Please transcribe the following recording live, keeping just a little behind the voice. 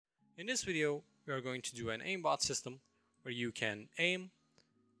In this video, we are going to do an aimbot system where you can aim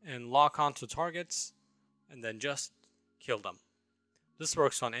and lock onto targets and then just kill them. This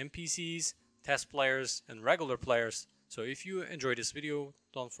works on NPCs, test players, and regular players. So if you enjoyed this video,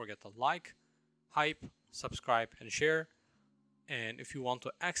 don't forget to like, hype, subscribe, and share. And if you want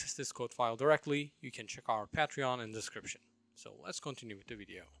to access this code file directly, you can check our Patreon in the description. So let's continue with the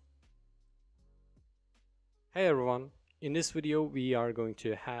video. Hey everyone, in this video we are going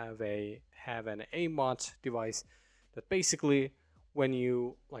to have an aimbot device that basically when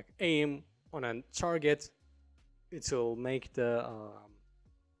you aim on a target, it will make the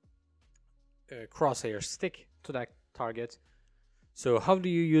crosshair stick to that target. So how do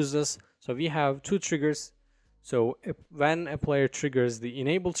you use this? So we have two triggers. So when a player triggers the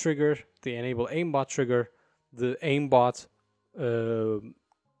enable trigger, the enable aimbot trigger, the aimbot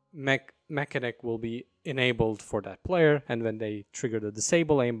mechanic will be enabled for that player, and when they trigger the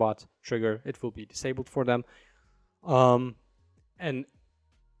disable aimbot trigger, it will be disabled for them. And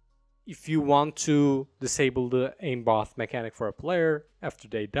if you want to disable the aimbot mechanic for a player after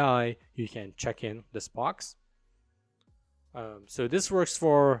they die, you can check in this box. So this works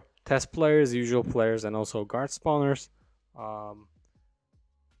for test players, usual players, and also guard spawners.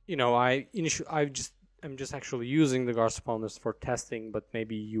 I'm just actually using the guard spawners for testing, but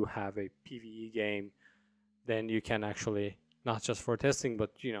maybe you have a PvE game, then you can actually not just for testing,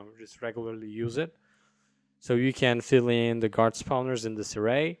 but just regularly use it. So you can fill in the guard spawners in this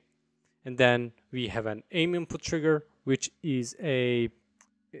array, and then we have an aim input trigger, which is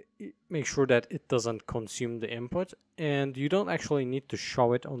make sure that it doesn't consume the input, and you don't actually need to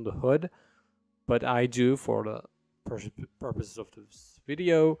show it on the HUD, but I do for the purposes of this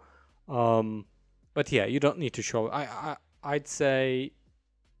video. But yeah, you don't need to show. I'd say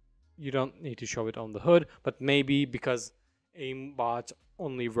you don't need to show it on the HUD, but maybe because aimbot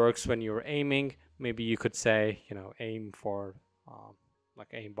only works when you're aiming, maybe you could say aim for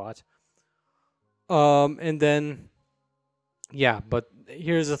aimbot. And then yeah, but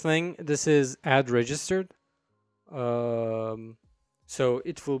here's the thing, this is add registered, so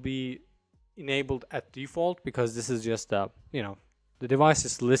it will be enabled at default because this is just the device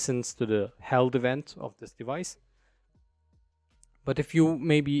just listens to the held event of this device. But if you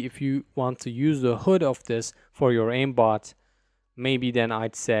want to use the HUD of this for your aimbot, maybe then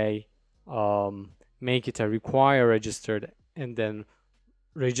I'd say make it a require registered and then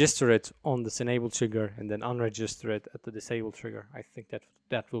register it on this enable trigger and then unregister it at the disable trigger. I think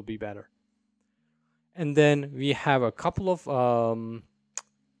that will be better. And then we have a couple of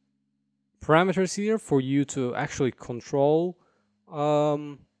parameters here for you to actually control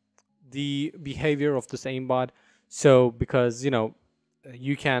the behavior of this aimbot. So because you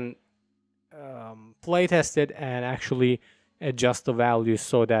can play test it and actually adjust the values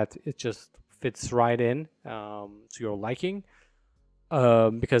so that it just fits right in to your liking.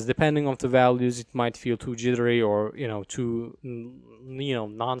 Because depending on the values, it might feel too jittery or too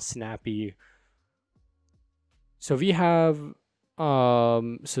non-snappy. So we have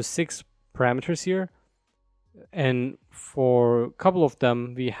 6 parameters here, and for a couple of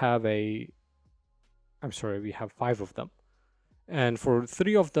them we have we have 5 of them, and for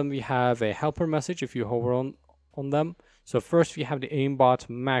 3 of them we have a helper message if you hover on them. So first we have the aimbot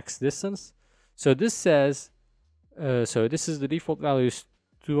max distance. So this says so this is the default value is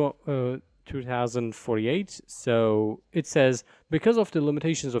 2048. So it says because of the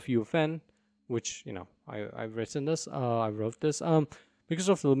limitations of UEFN, which I've written this, I wrote this, because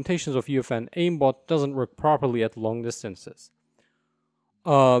of the limitations of UEFN, aimbot doesn't work properly at long distances.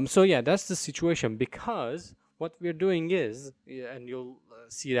 So yeah, that's the situation, because what we're doing is, and you'll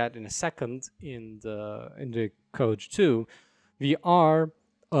see that in a second in the code too, we are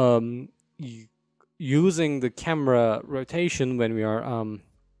using the camera rotation when we are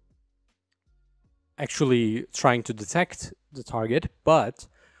actually trying to detect the target, but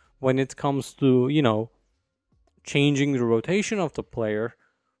when it comes to changing the rotation of the player,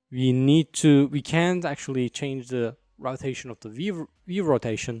 we can't actually change the rotation of the V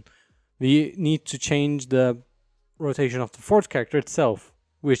rotation. We need to change the rotation of the fourth character itself,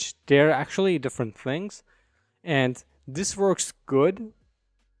 which they're actually different things, and this works good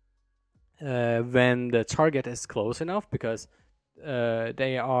when the target is close enough, because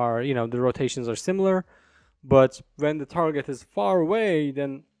they are the rotations are similar. But when the target is far away,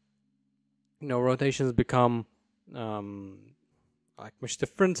 then rotations become much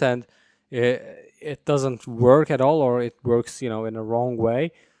different, and it doesn't work at all, or it works in a wrong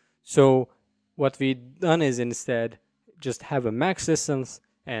way. So what we've done is instead just have a max distance,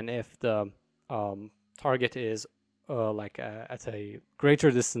 and if the target is at a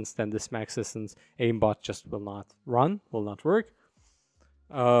greater distance than this max distance, aimbot just will not work.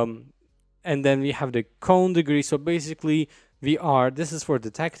 And then we have the cone degree. So basically, this is for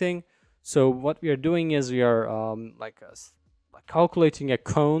detecting. So what we are doing is we are calculating a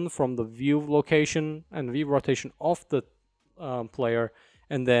cone from the view location and view rotation of the player,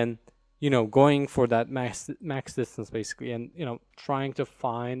 and then going for that max distance basically, and trying to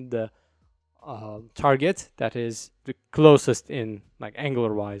find the target that is the closest in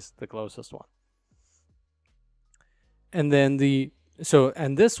angular wise, the closest one. And then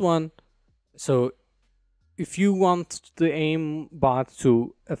this one, so if you want the aimbot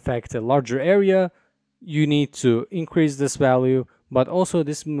to affect a larger area, you need to increase this value, but also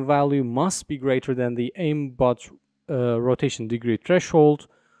this value must be greater than the aimbot rotation degree threshold,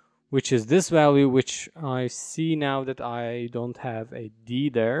 which is this value, which I see now that I don't have a D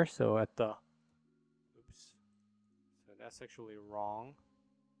there. So so that's actually wrong.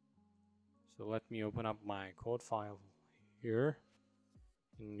 So let me open up my code file here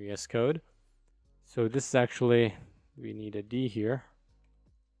in VS Code. So this is actually, we need a D here.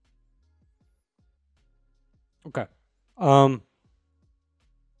 Okay.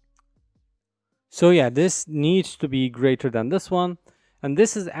 So yeah, this needs to be greater than this one, and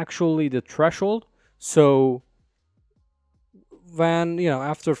this is actually the threshold. So when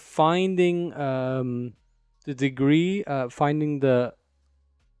after finding the degree, finding the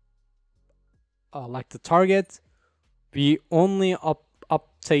the target, we only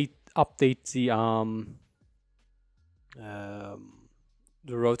update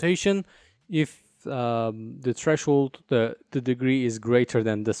the rotation if the threshold, the degree is greater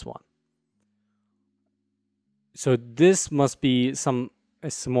than this one. So this must be a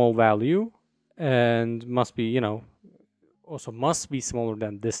small value, and must be also must be smaller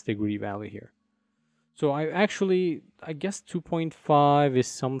than this degree value here. So I guess 2.5 is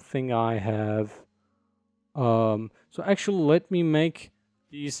something I have. So actually, let me make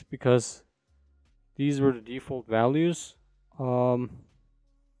these, because these were the default values. So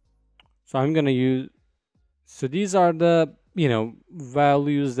I'm gonna use. So these are the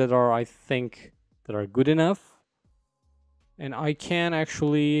values that are, I think, that are good enough. And I can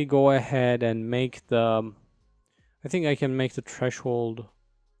actually go ahead and make I think I can make the threshold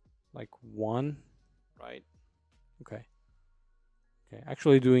like 1, right? Okay.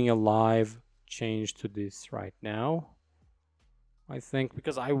 Actually doing a live change to this right now, I think,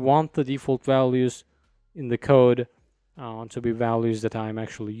 because I want the default values in the code to be values that I'm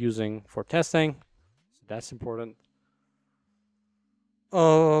actually using for testing. So that's important.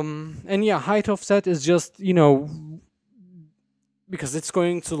 And yeah, height offset is just, because it's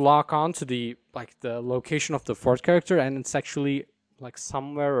going to lock on to the location of the fourth character, and it's actually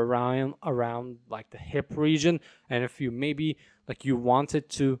somewhere around the hip region. And if you maybe you wanted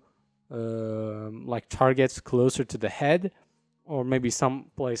to target closer to the head, or maybe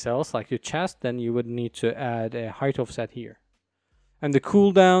someplace else like your chest, then you would need to add a height offset here. And the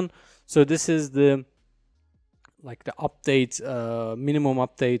cooldown, so this is the update, minimum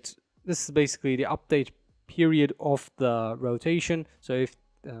update. This is basically the update period of the rotation. So if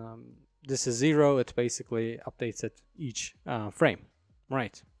this is 0, it basically updates at each frame,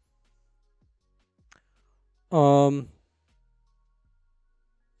 right? And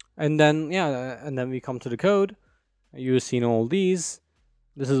then and then we come to the code. You've seen all these.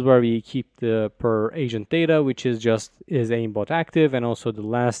 This is where we keep the per agent data, which is aimbot active, and also the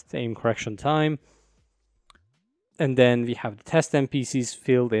last aim correction time. And then we have the test NPCs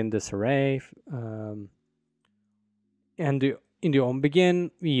filled in this array. And in the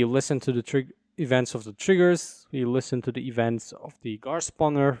onBegin, we listen to the events of the triggers. We listen to the events of the guard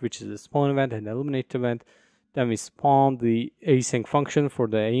spawner, which is the spawn event and eliminate event. Then we spawn the async function for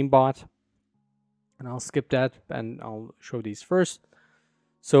the aimbot. And I'll skip that, and I'll show these first.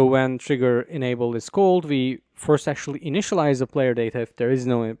 So when trigger enable is called, we first actually initialize the player data if there is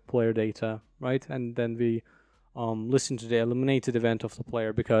no player data, right? And then we listen to the eliminated event of the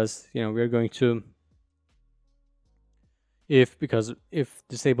player, because we're going to, if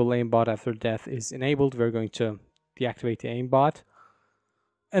disable aimbot after death is enabled, we're going to deactivate the aimbot.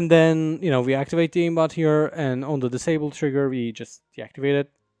 And then we activate the aimbot here, and on the disable trigger we just deactivate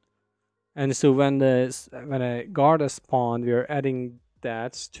it. And so when a guard is spawned, we are adding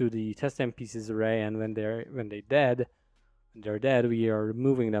that to the test NPCs array, and when they're dead, we are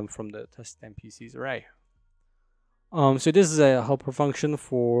removing them from the test NPCs array. So this is a helper function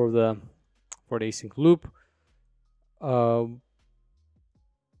for the async loop,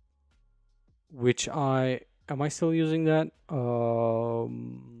 which am I still using that?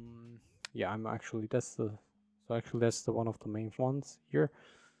 Yeah, I'm actually, so So actually that's the one of the main ones here.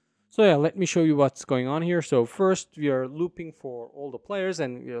 So yeah, let me show you what's going on here. So first we are looping for all the players,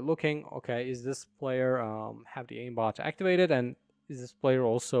 and we are looking, okay, is this player have the aimbot activated, and is this player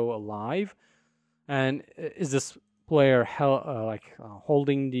also alive, and is this player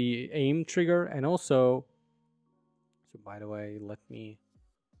holding the aim trigger. And also, so by the way, let me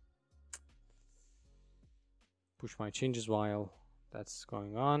push my changes while that's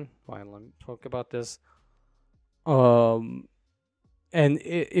going on, while I'm talking about this. And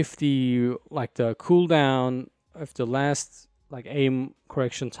if the the cooldown, if the last aim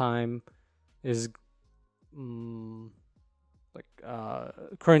correction time is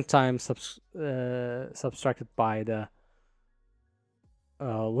current time subtracted by the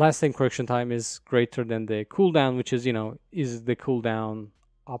last aim correction time is greater than the cooldown, which is, is the cooldown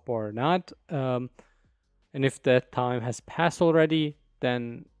up or not, and if that time has passed already,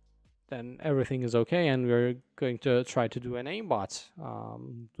 then everything is okay, and we're going to try to do an aimbot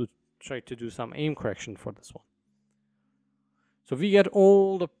to try to do some aim correction for this one. So we get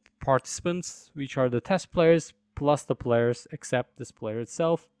all the participants, which are the test players, plus the players except this player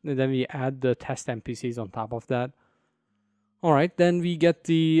itself, and then we add the test NPCs on top of that. All right, then we get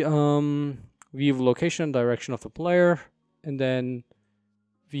the view location and direction of the player, and then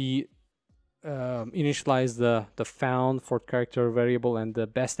we initialize the found for character variable and the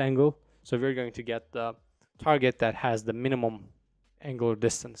best angle. So we're going to get the target that has the minimum angular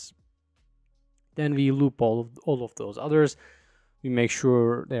distance. Then we loop all of those others. We make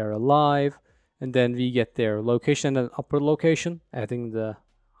sure they are alive, and then we get their location and upper location, adding the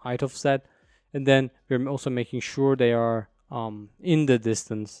height offset, and then we're also making sure they are in the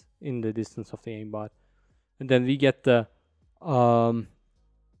distance of the aimbot. And then we get the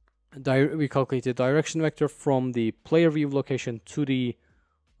we calculate the direction vector from the player view location to the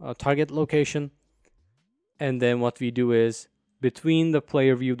target location, and then what we do is between the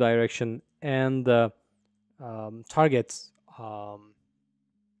player view direction and the target's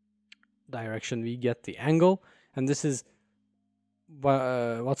direction, we get the angle, and this is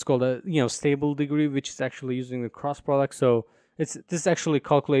what's called a stable degree, which is actually using the cross product. So this is actually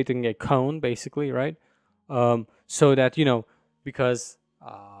calculating a cone, basically, right? So that because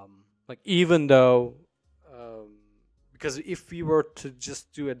even though because if we were to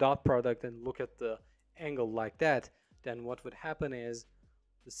just do a dot product and look at the angle like that, then what would happen is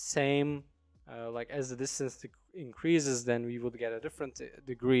the same as the distance increases, then we would get a different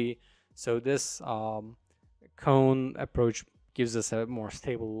degree. So this cone approach gives us a more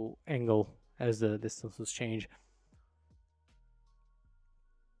stable angle as the distances change.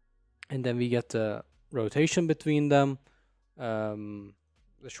 And then we get the rotation between them,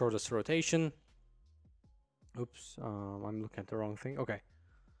 the shortest rotation. Oops, I'm looking at the wrong thing. Okay.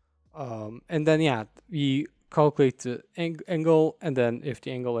 And then we calculate the angle, and then if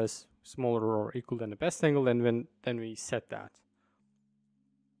the angle is smaller or equal than the best angle, then we set that.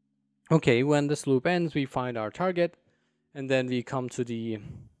 Okay, when this loop ends, we find our target, and then we come to the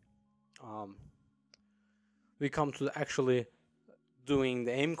actually doing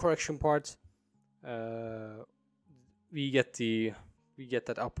the aim correction part. We get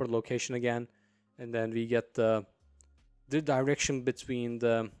that upper location again, and then we get the direction between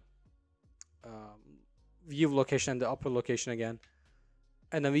the view location and the upper location again,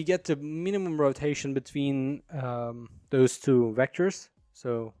 and then we get the minimum rotation between those two vectors.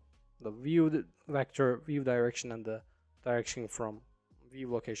 So the view direction and the direction from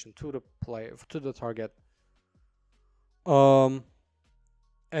view location to the target. And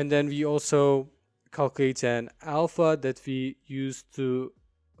then we also calculate an alpha that we used to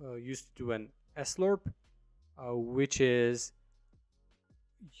do an slurp, which is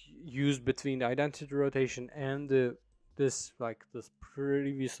used between the identity rotation and this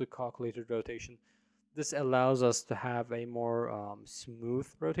previously calculated rotation. This allows us to have a more smooth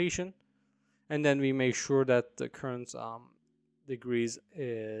rotation, and then we make sure that the current degrees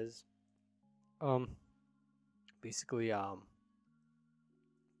is basically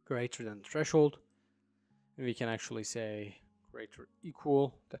greater than the threshold, and we can actually say greater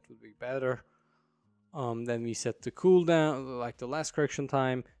equal. That would be better. Then we set the cooldown, the last correction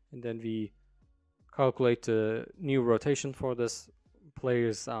time, and then we calculate the new rotation for this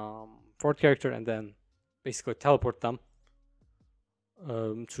player's fourth character, and then basically teleport them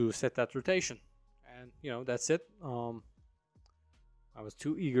to set that rotation. And that's it. I was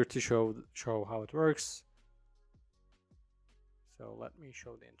too eager to show how it works, so let me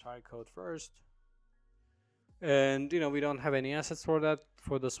show the entire code first. And we don't have any assets for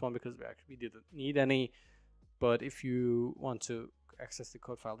this one because we didn't need any. But if you want to access the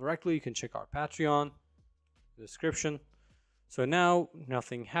code file directly, you can check our Patreon. description. So now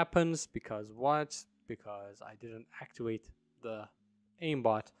nothing happens because what? Because I didn't activate the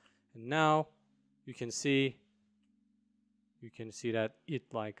aimbot, and now you can see that it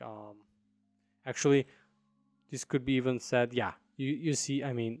like actually this could be even said, yeah, you see,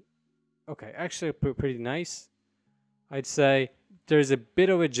 I mean, okay, actually pretty nice. I'd say there's a bit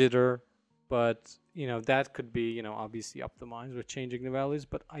of a jitter, but you know that could be, you know, obviously optimized with changing the values,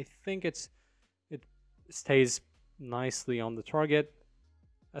 but I think it stays nicely on the target,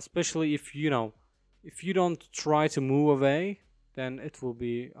 especially if you know, if you don't try to move away, then it will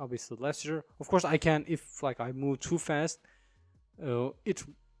be obviously less jitter. Of course I can, if like I move too fast, it,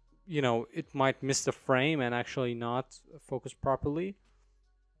 you know, it might miss the frame and actually not focus properly,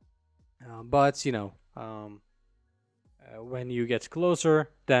 but you know, when you get closer,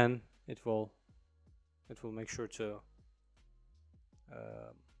 then it will make sure to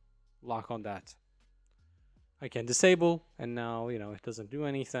lock on that. I can disable, and now, you know, it doesn't do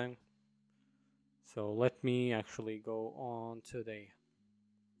anything. So let me actually go on to the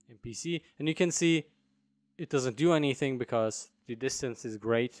NPC, and you can see it doesn't do anything because the distance is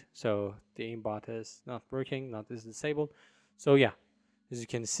great, so the aimbot is not working, not is disabled. So yeah, as you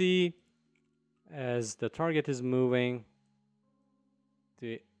can see, as the target is moving,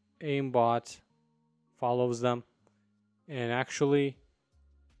 the aimbot follows them, and actually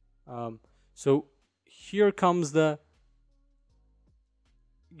so here comes the,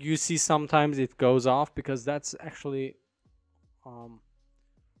 you see sometimes it goes off because that's actually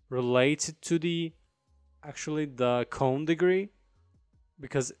related to the the cone degree,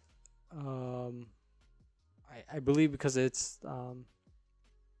 because I believe because it's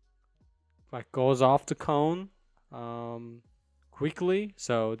like goes off the cone quickly,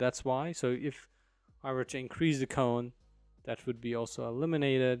 so that's why. So if I were to increase the cone, that would be also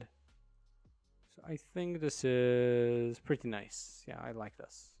eliminated. So I think this is pretty nice. Yeah, I like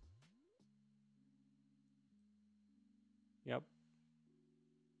this. Yep.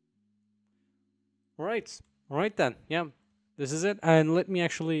 All right then. Yeah, this is it. And let me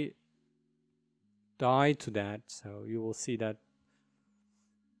actually die to that, so you will see that.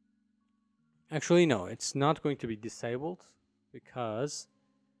 Actually, no, it's not going to be disabled because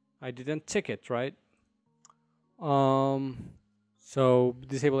I didn't tick it, right? So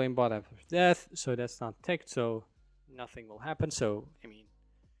disable aimbot after death, so that's not ticked, so nothing will happen. So I mean,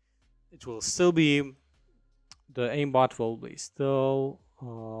 it will still be, the aimbot will be still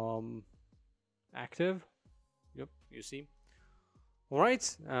active. Yep, you see. All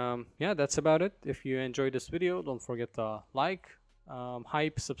right, yeah, that's about it. If you enjoyed this video, don't forget to like,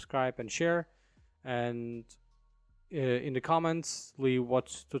 hype, subscribe, and share. And in the comments, leave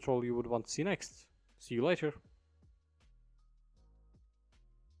what tutorial you would want to see next. See you later.